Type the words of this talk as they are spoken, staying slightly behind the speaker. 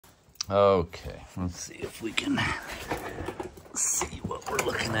Okay, let's see if we can see what we're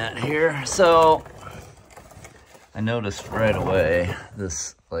looking at here. So I noticed right away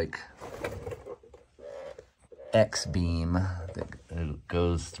this like X-beam that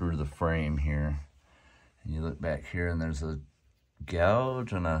goes through the frame here. And you look back here and there's a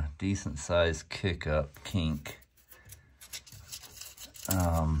gouge and a decent sized kink. That's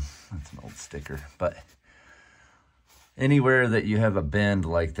an old sticker, but anywhere that you have a bend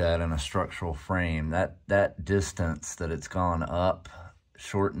like that in a structural frame, that distance that it's gone up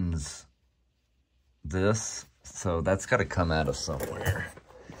shortens this, so that's got to come out of somewhere.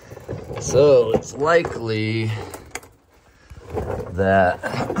 So it's likely that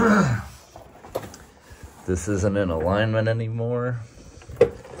this isn't in alignment anymore.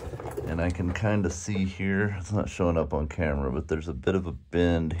 And I can kind of see here, it's not showing up on camera, but there's a bit of a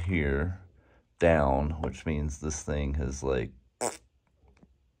bend here down, which means this thing is like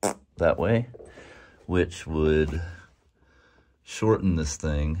that way, which would shorten this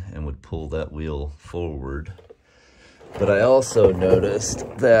thing and would pull that wheel forward. But I also noticed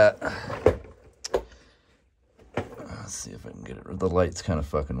that, let's see if I can get it, the light's kind of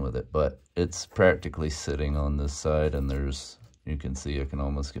fucking with it, but it's practically sitting on this side, and there's, you can see I can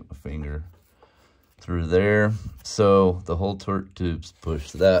almost get my finger through there. So the whole torque tube's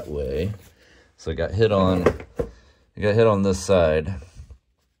pushed that way. So I got hit on this side,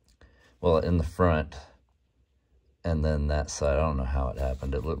 well, in the front, and then that side, I don't know how it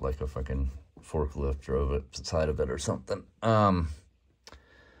happened. It looked like a fucking forklift drove it side of it or something.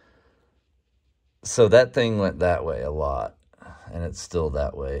 So that thing went that way a lot, and it's still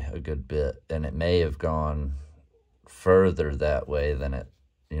that way a good bit, and it may have gone further that way than it,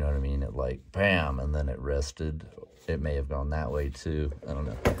 you know what I mean? It like bam, and then it rested. It may have gone that way too. I don't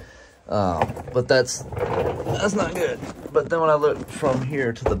know. But that's not good. But then when I look from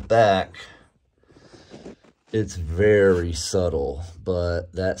here to the back, it's very subtle,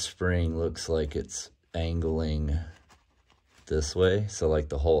 but that spring looks like it's angling this way. So like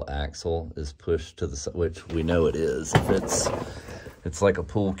the whole axle is pushed to the side, which we know it is. If it's like a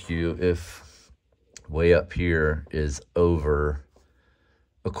pool cue, if way up here is over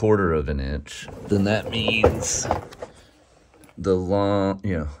 1/4 of an inch, then that means the long,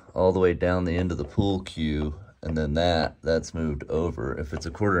 you know, all the way down the end of the pool cue, and then that's moved over. If it's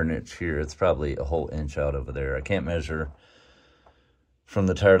 1/4 inch here, it's probably a whole inch out over there. I can't measure from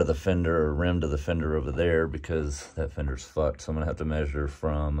the tire to the fender or rim to the fender over there because that fender's fucked. So I'm gonna have to measure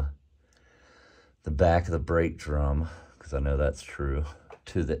from the back of the brake drum, because I know that's true,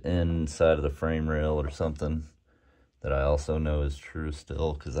 to the inside of the frame rail or something that I also know is true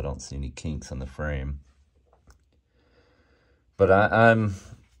still, because I don't see any kinks in the frame. But I'm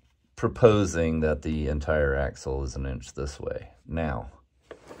proposing that the entire axle is 1 inch this way. Now,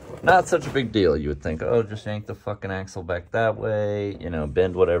 not such a big deal. You would think, oh, just yank the fucking axle back that way, you know,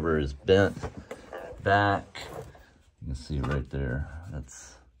 bend whatever is bent back. You can see right there.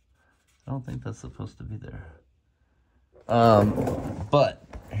 That's, I don't think that's supposed to be there. But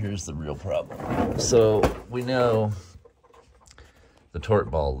here's the real problem. So we know the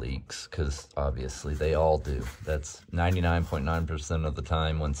torque ball leaks, because obviously they all do. That's 99.9% of the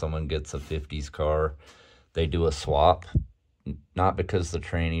time when someone gets a 50s car, they do a swap. Not because the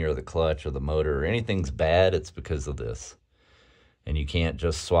tranny or the clutch or the motor or anything's bad, it's because of this. And you can't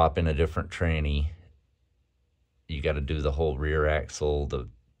just swap in a different tranny. You got to do the whole rear axle, the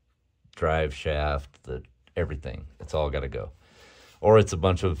drive shaft, the everything. It's all got to go. Or it's a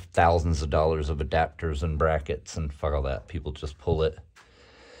bunch of thousands of dollars of adapters and brackets and fuck all that. People just pull it.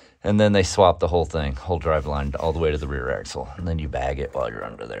 And then they swap the whole thing, whole drive line all the way to the rear axle. And then you bag it while you're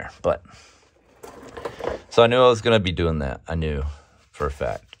under there. But so I knew I was going to be doing that. I knew for a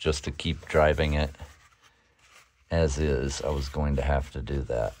fact. Just to keep driving it as is, I was going to have to do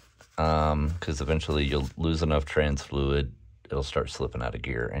that. Because eventually you'll lose enough trans fluid, it'll start slipping out of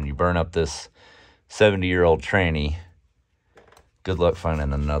gear. And you burn up this 70-year-old tranny, good luck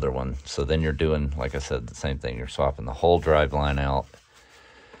finding another one. So then you're doing, like I said, the same thing. You're swapping the whole drive line out,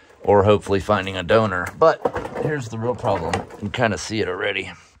 or hopefully finding a donor. But here's the real problem. You can kind of see it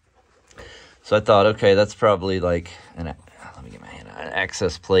already. So I thought, okay, that's probably like let me get my hand on an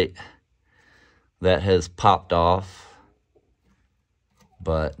access plate that has popped off.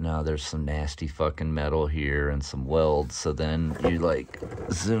 But no, there's some nasty fucking metal here and some welds. So then you like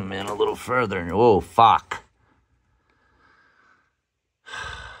zoom in a little further and whoa, fuck.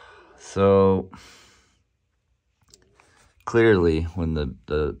 So clearly when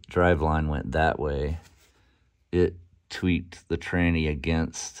the drive line went that way, it tweaked the tranny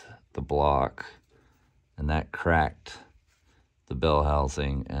against the block, and that cracked the bell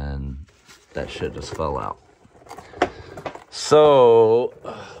housing, and that shit just fell out. So,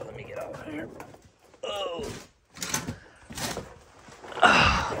 let me get out of here. Oh.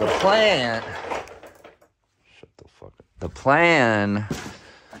 The plan... Shut the fuck up. The plan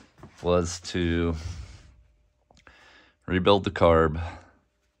was to rebuild the carb,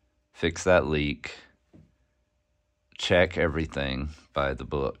 fix that leak, check everything by the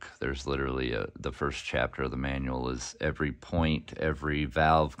book. There's literally the first chapter of the manual is every point, every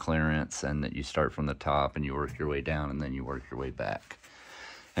valve clearance, and that you start from the top and you work your way down and then you work your way back.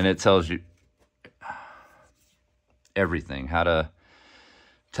 And it tells you everything, how to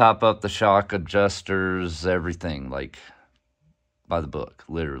top up the shock adjusters, everything, like by the book,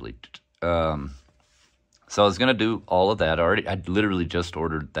 literally. So I was going to do all of that already. I literally just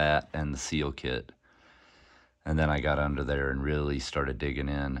ordered that and the seal kit. And then I got under there and really started digging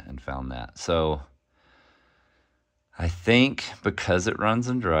in and found that. So I think because it runs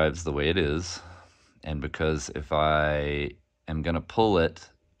and drives the way it is, and because if I am going to pull it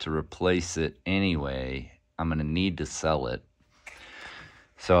to replace it anyway, I'm going to need to sell it.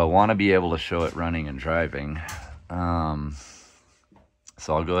 So I want to be able to show it running and driving. So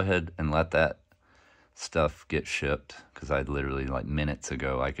I'll go ahead and let that stuff get shipped, because I literally, like minutes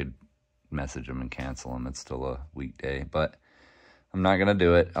ago, I could message them and cancel them. It's still a weekday, but I'm not going to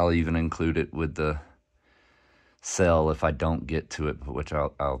do it. I'll even include it with the sell if I don't get to it, which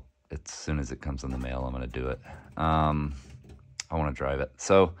I'll as soon as it comes in the mail, I'm going to do it. I want to drive it.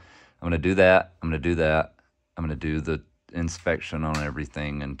 So I'm going to do that. I'm going to do that. I'm going to do the inspection on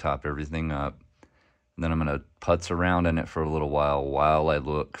everything and top everything up. And then I'm going to putz around in it for a little while I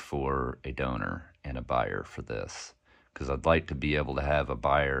look for a donor and a buyer for this, because I'd like to be able to have a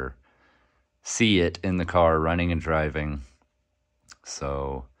buyer see it in the car running and driving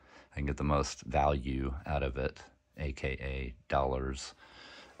so I can get the most value out of it, aka dollars,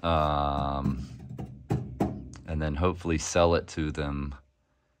 and then hopefully sell it to them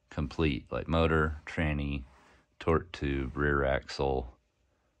complete, like motor, tranny, torque tube, rear axle,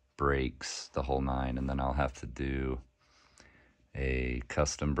 brakes, the whole nine. And then I'll have to do a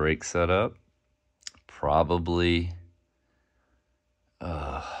custom brake setup, probably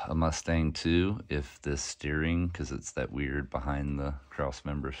a Mustang too, if this steering, because it's that weird behind the cross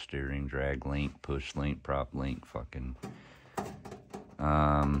member steering, drag link, push link, prop link, fucking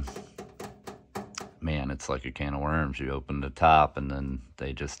man, it's like a can of worms. You open the top and then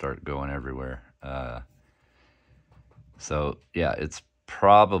they just start going everywhere. So yeah, it's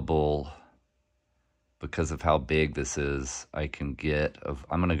probable, because of how big this is, I can get,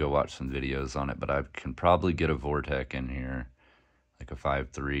 I'm going to go watch some videos on it, but I can probably get a Vortec in here, like a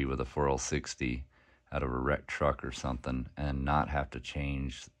 5.3 with a 4L60 out of a wrecked truck or something, and not have to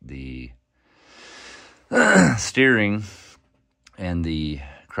change the steering and the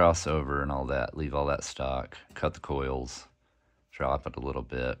crossover and all that. Leave all that stock, cut the coils, drop it a little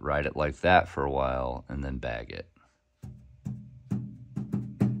bit, ride it like that for a while, and then bag it.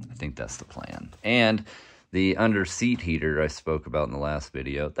 I think that's the plan. And the under seat heater I spoke about in the last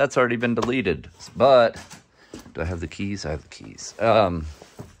video, that's already been deleted. But do I have the keys? I have the keys.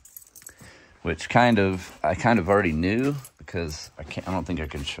 Which I kind of already knew, because I don't think I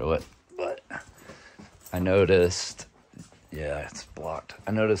can show it, but I noticed, yeah, it's blocked.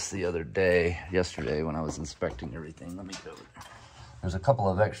 I noticed the other day, yesterday, when I was inspecting everything, let me go over there. There's a couple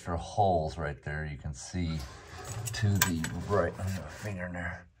of extra holes right there you can see to the right, I have a finger in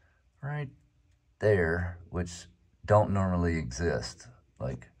there, right there, which don't normally exist.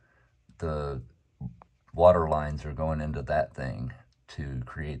 Like, the water lines are going into that thing to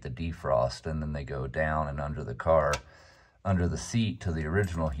create the defrost, and then they go down and under the car, under the seat to the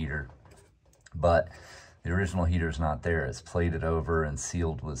original heater. But the original heater's not there. It's plated over and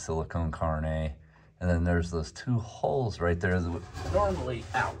sealed with silicone carnet. And then there's those two holes right there that would normally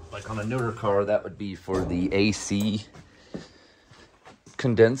out. Like on a newer car, that would be for the AC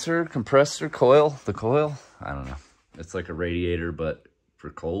condenser, compressor, coil. The coil? I don't know. It's like a radiator, but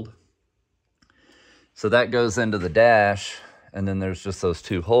for cold. So that goes into the dash, and then there's just those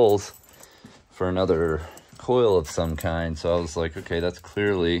two holes for another coil of some kind. So I was like, okay, that's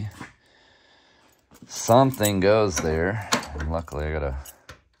clearly something goes there. And luckily I got a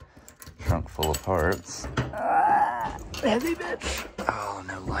trunk full of parts. Heavy bitch. Oh,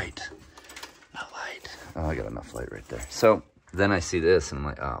 no light. No light. Oh, I got enough light right there. So then I see this and I'm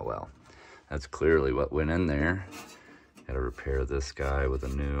like, oh, well, that's clearly what went in there. Got to repair this guy with a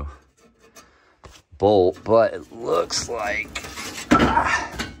new bolt, but it looks like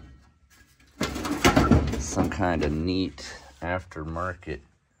some kind of neat aftermarket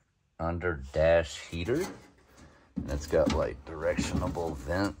under dash heater. And it's got like directionable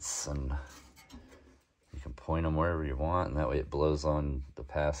vents, and you can point them wherever you want, and that way it blows on the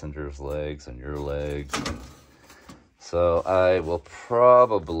passenger's legs and your legs. So I will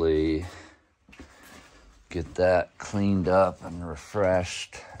probably get that cleaned up and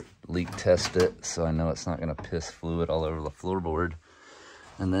refreshed, leak test it so I know it's not going to piss fluid all over the floorboard.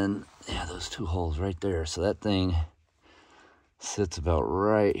 And then, yeah, those two holes right there. So that thing sits about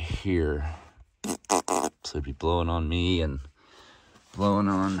right here. So it'd be blowing on me and blowing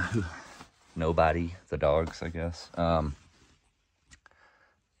on nobody, the dogs, I guess. Yeah,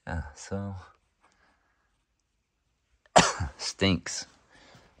 so stinks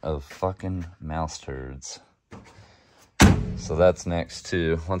of fucking mouse turds. So that's next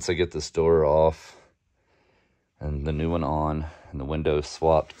too. Once I get this door off and the new one on and the window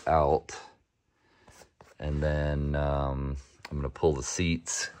swapped out, and then I'm gonna pull the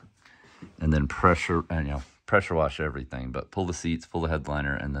seats and then pressure wash everything, but pull the seats, pull the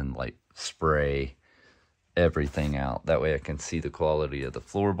headliner, and then like spray everything out. That way I can see the quality of the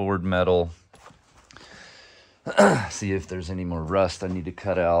floorboard metal, see if there's any more rust I need to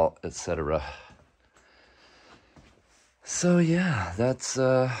cut out, etc. So yeah, that's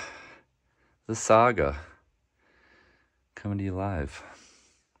the saga coming to you live.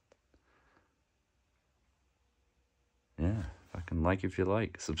 Yeah, fucking like if you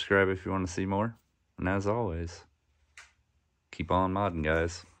like, subscribe if you want to see more, and as always, keep on modding,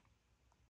 guys.